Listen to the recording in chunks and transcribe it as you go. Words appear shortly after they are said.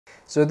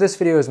So this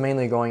video is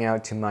mainly going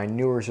out to my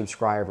newer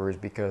subscribers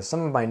because some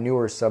of my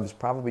newer subs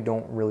probably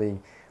don't really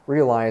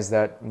realize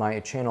that my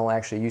channel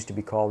actually used to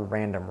be called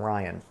Random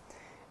Ryan.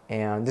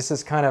 And this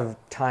is kind of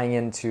tying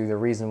into the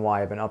reason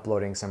why I've been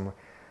uploading some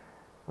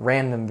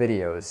random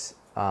videos.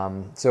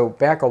 So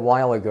back a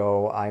while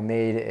ago, I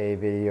made a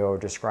video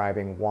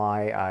describing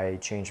why I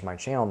changed my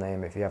channel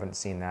name. If you haven't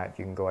seen that,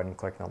 you can go ahead and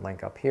click the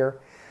link up here.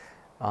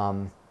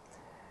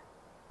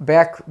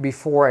 Back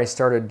before I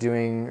started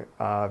doing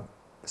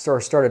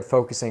started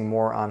focusing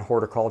more on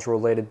horticulture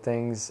related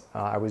things,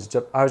 I was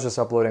just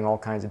uploading all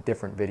kinds of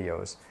different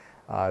videos.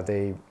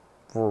 They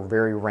were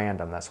very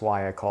random. That's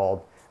why I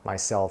called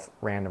myself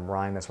Random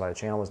Ryan. That's why the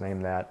channel was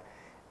named that.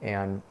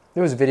 And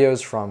there was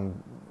videos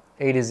from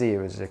A to Z. It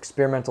was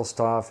experimental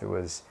stuff. It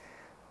was,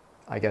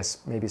 I guess,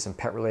 maybe some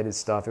pet related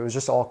stuff. It was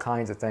just all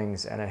kinds of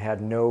things, and it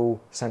had no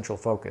central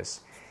focus.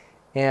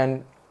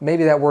 And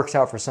maybe that works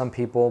out for some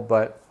people,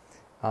 but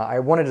I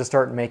wanted to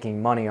start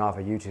making money off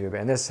of YouTube,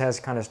 and this has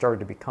kind of started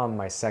to become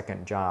my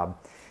second job.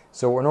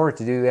 So in order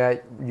to do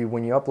that,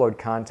 when you upload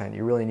content,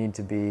 you really need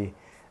to be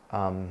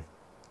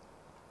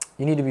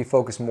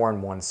focused more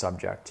on one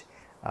subject.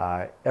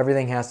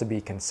 Everything has to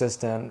be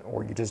consistent,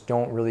 or you just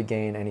don't really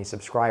gain any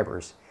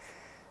subscribers.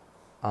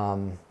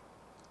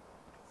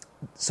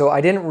 So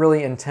I didn't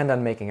really intend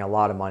on making a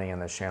lot of money on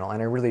this channel,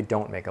 and I really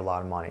don't make a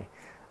lot of money.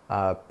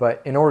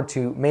 But in order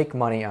to make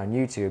money on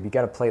YouTube, you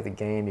got to play the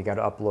game. You got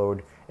to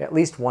upload at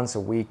least once a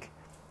week.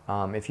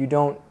 If you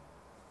don't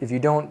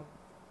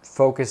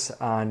focus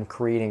on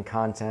creating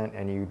content,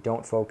 and you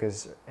don't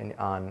focus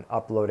on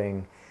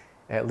uploading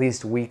at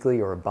least weekly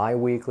or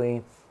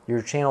bi-weekly,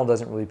 your channel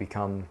doesn't really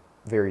become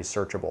very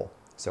searchable.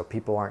 So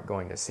people aren't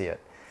going to see it.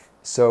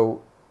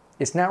 So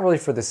it's not really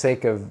for the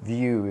sake of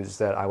views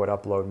that I would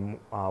upload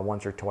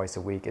once or twice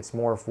a week. It's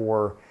more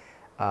for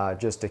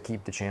just to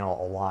keep the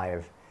channel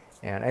alive.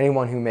 And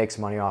anyone who makes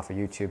money off of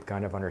YouTube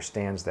kind of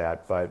understands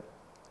that. But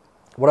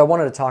what I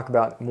wanted to talk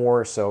about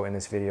more so in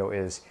this video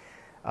is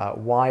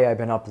why I've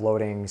been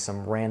uploading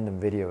some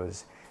random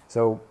videos.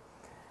 So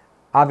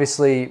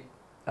obviously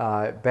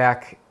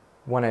back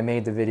when I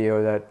made the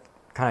video that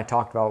kind of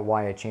talked about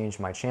why I changed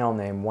my channel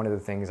name, one of the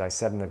things I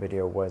said in the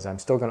video was I'm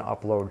still going to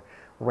upload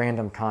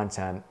random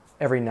content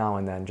every now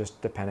and then, just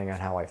depending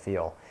on how I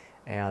feel.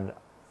 And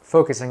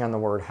focusing on the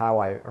word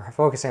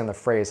focusing on the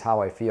phrase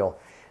how I feel.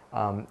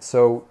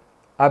 So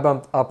I've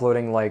been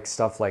uploading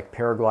stuff like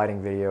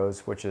paragliding videos,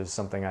 which is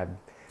something I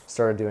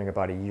started doing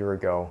about a year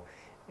ago.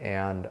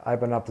 And I've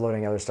been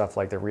uploading other stuff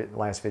like the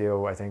last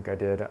video I think I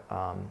did,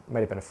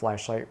 might have been a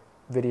flashlight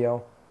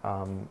video,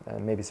 and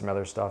maybe some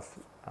other stuff.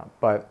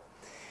 But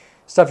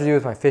stuff to do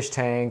with my fish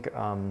tank,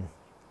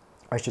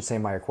 I should say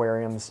my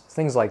aquariums,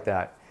 things like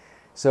that.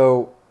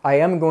 So I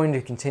am going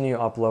to continue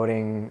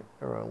uploading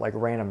like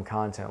random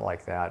content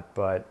like that,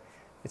 but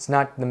it's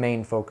not the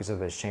main focus of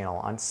this channel.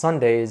 On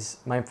Sundays,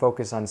 my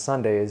focus on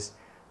Sundays,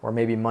 or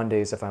maybe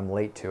Mondays if I'm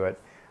late to it,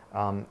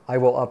 I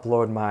will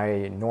upload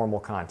my normal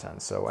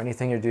content. So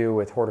anything to do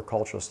with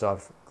horticultural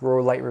stuff,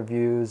 grow light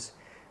reviews,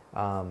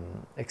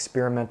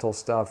 experimental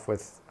stuff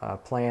with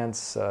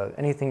plants,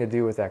 anything to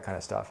do with that kind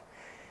of stuff.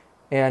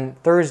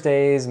 And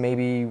Thursdays,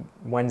 maybe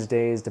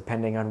Wednesdays,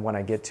 depending on when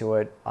I get to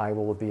it, I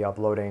will be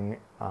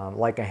uploading,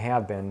 like I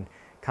have been,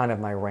 kind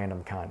of my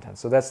random content.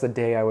 So that's the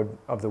day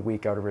of the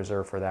week I would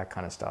reserve for that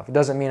kind of stuff. It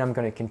doesn't mean I'm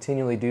going to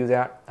continually do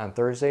that on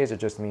Thursdays. It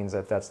just means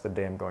that that's the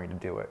day I'm going to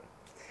do it.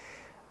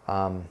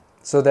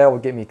 So that will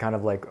get me kind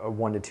of like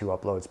 1 to 2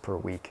 uploads per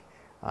week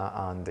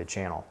on the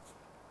channel.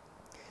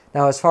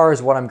 Now, as far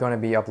as what I'm going to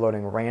be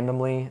uploading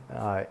randomly,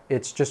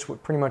 it's just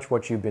pretty much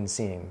what you've been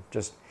seeing,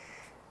 just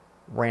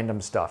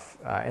random stuff.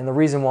 And the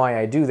reason why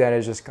I do that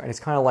is just, it's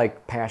kind of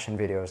like passion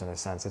videos in a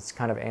sense. It's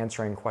kind of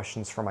answering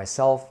questions for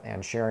myself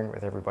and sharing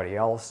with everybody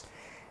else,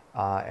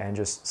 and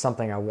just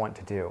something I want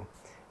to do.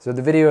 So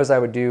the videos I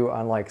would do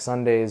on like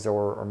Sundays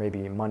or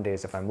maybe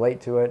Mondays if I'm late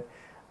to it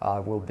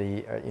will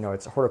be,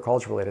 it's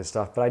horticulture related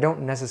stuff, but I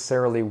don't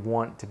necessarily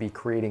want to be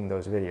creating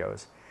those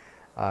videos.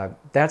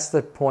 That's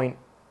the point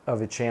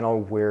of a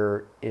channel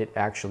where it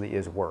actually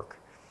is work.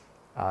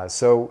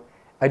 So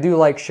I do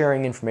like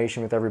sharing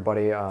information with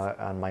everybody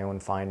on my own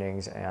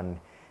findings, and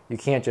you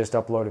can't just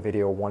upload a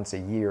video once a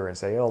year and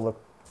say, oh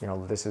look,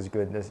 this is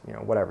good, this,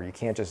 whatever. You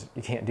can't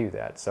do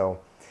that. So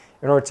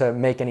in order to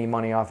make any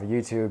money off of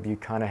YouTube, you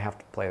kind of have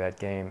to play that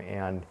game,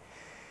 and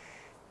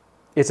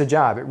it's a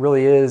job. It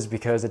really is,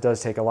 because it does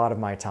take a lot of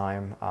my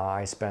time.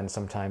 I spend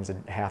sometimes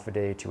half a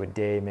day to a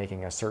day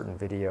making a certain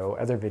video.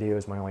 Other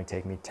videos might only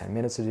take me 10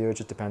 minutes to do. It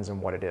just depends on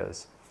what it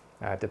is.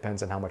 It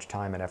depends on how much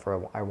time and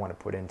effort I want to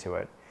put into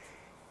it.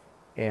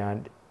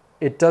 And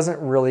it doesn't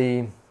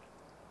really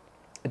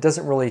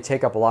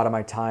take up a lot of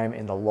my time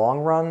in the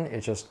long run.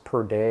 It's just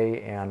per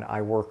day, and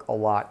I work a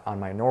lot on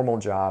my normal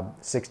job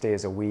 6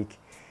 days a week,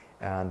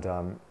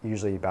 and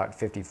usually about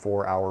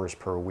 54 hours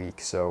per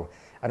week. So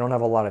I don't have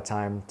a lot of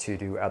time to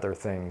do other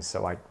things.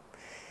 So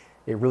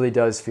it really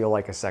does feel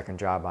like a second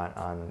job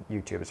on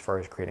YouTube as far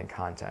as creating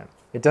content.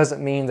 It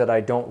doesn't mean that I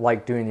don't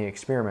like doing the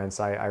experiments.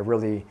 I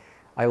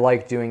I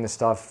like doing the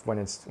stuff when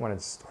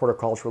it's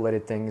horticulture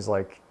related things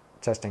like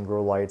testing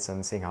grow lights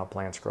and seeing how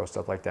plants grow,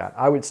 stuff like that.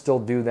 I would still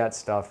do that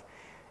stuff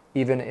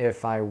even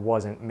if I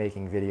wasn't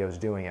making videos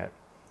doing it.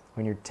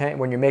 When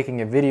you're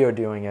making a video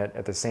doing it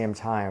at the same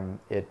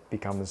time, it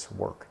becomes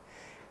work.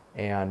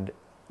 And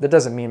that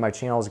doesn't mean my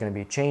channel is going to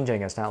be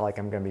changing. It's not like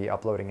I'm going to be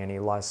uploading any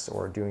less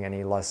or doing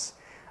any less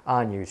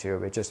on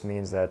YouTube. It just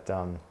means that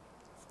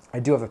I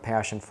do have a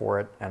passion for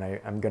it,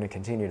 and I'm going to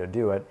continue to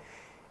do it.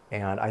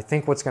 And I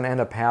think what's going to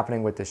end up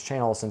happening with this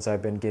channel, since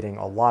I've been getting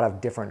a lot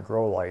of different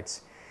grow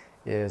lights,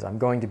 is I'm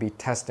going to be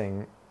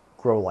testing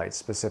grow lights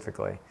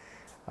specifically.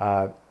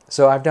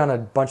 So I've done a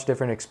bunch of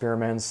different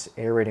experiments,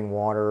 aerating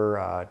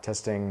water,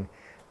 testing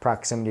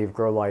proximity of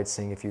grow lights,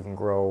 seeing if you can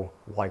grow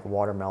like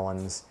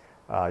watermelons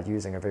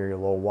using a very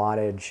low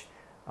wattage.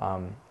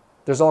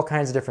 There's all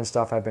kinds of different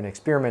stuff I've been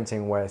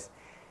experimenting with,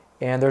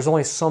 and there's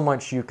only so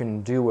much you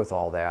can do with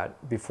all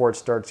that before it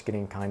starts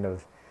getting kind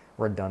of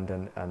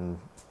redundant and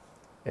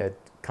it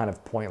kind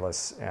of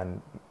pointless and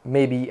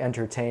maybe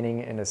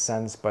entertaining in a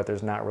sense, but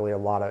there's not really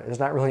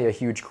a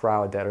huge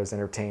crowd that is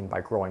entertained by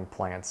growing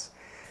plants.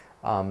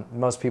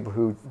 Most people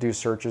who do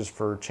searches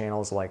for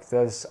channels like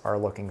this are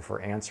looking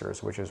for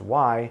answers, which is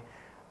why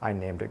I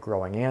named it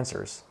Growing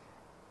Answers.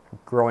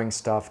 Growing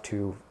stuff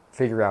to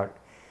figure out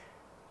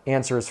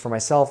answers for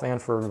myself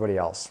and for everybody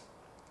else.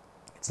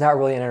 It's not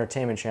really an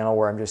entertainment channel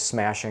where I'm just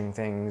smashing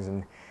things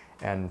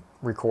and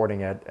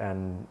recording it,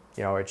 and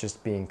it's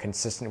just being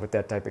consistent with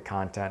that type of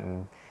content,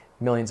 and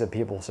millions of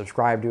people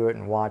subscribe to it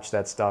and watch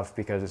that stuff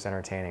because it's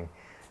entertaining.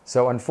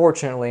 So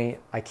unfortunately,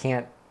 I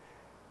can't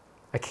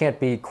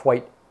be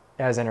quite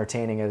as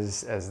entertaining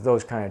as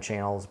those kind of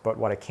channels, but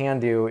what I can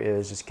do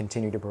is just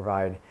continue to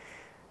provide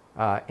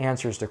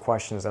answers to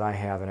questions that I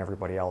have and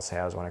everybody else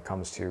has when it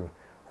comes to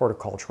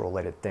horticultural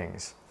related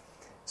things.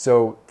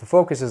 So the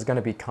focus is going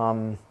to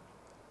become,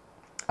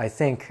 I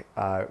think,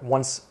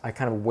 once I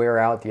kind of wear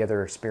out the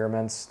other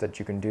experiments that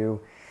you can do,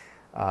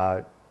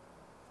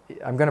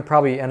 I'm going to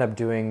probably end up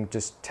doing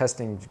just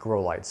testing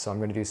grow lights. So I'm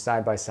going to do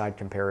side-by-side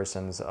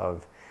comparisons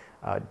of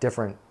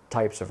different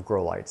types of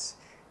grow lights.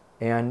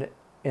 And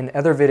in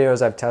other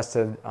videos I've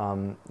tested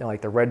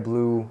like the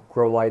red-blue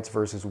grow lights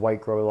versus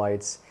white grow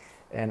lights,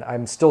 and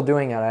I'm still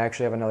doing it. I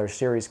actually have another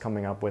series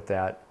coming up with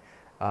that,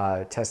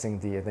 testing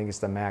I think it's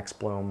the Max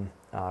Bloom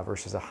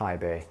versus a High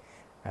Bay.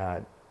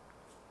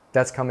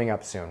 That's coming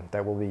up soon.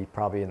 That will be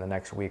probably in the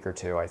next week or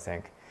two, I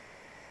think.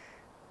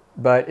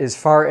 But as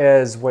far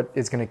as what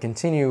it's going to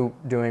continue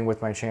doing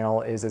with my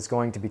channel is it's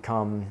going to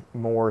become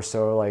more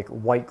so like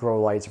white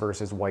grow lights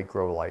versus white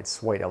grow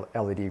lights, white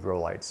LED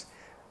grow lights.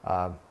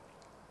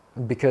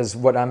 Because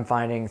what I'm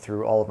finding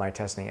through all of my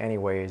testing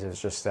anyways is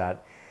just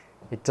that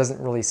it doesn't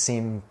really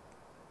seem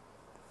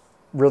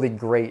really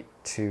great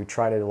to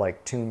try to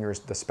like tune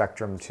the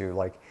spectrum to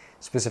like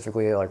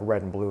specifically like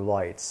red and blue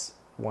lights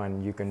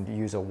when you can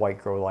use a white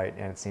grow light,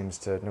 and it seems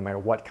to, no matter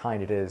what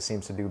kind it is,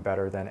 seems to do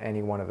better than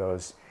any one of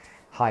those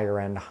higher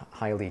end,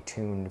 highly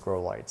tuned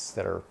grow lights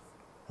that are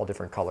all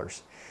different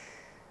colors.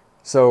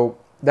 So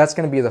that's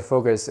going to be the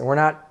focus,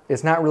 and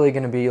it's not really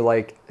going to be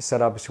like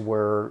setups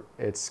where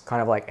it's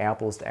kind of like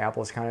apples to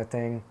apples kind of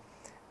thing.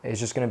 It's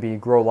just going to be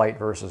grow light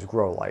versus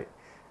grow light.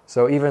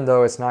 So even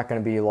though it's not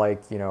going to be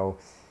like,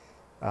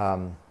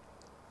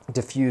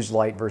 diffuse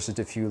light versus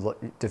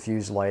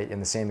diffuse light in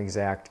the same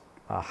exact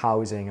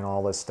housing and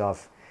all this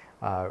stuff,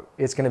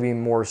 it's going to be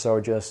more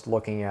so just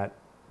looking at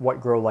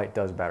what grow light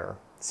does better,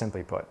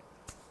 simply put.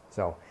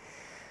 So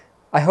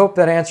I hope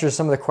that answers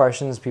some of the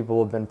questions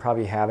people have been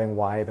probably having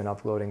why I've been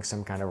uploading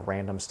some kind of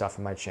random stuff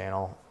in my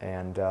channel,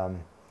 and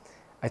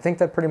I think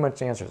that pretty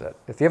much answers it.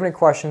 If you have any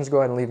questions, go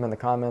ahead and leave them in the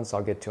comments.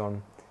 I'll get to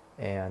them,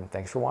 and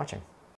thanks for watching.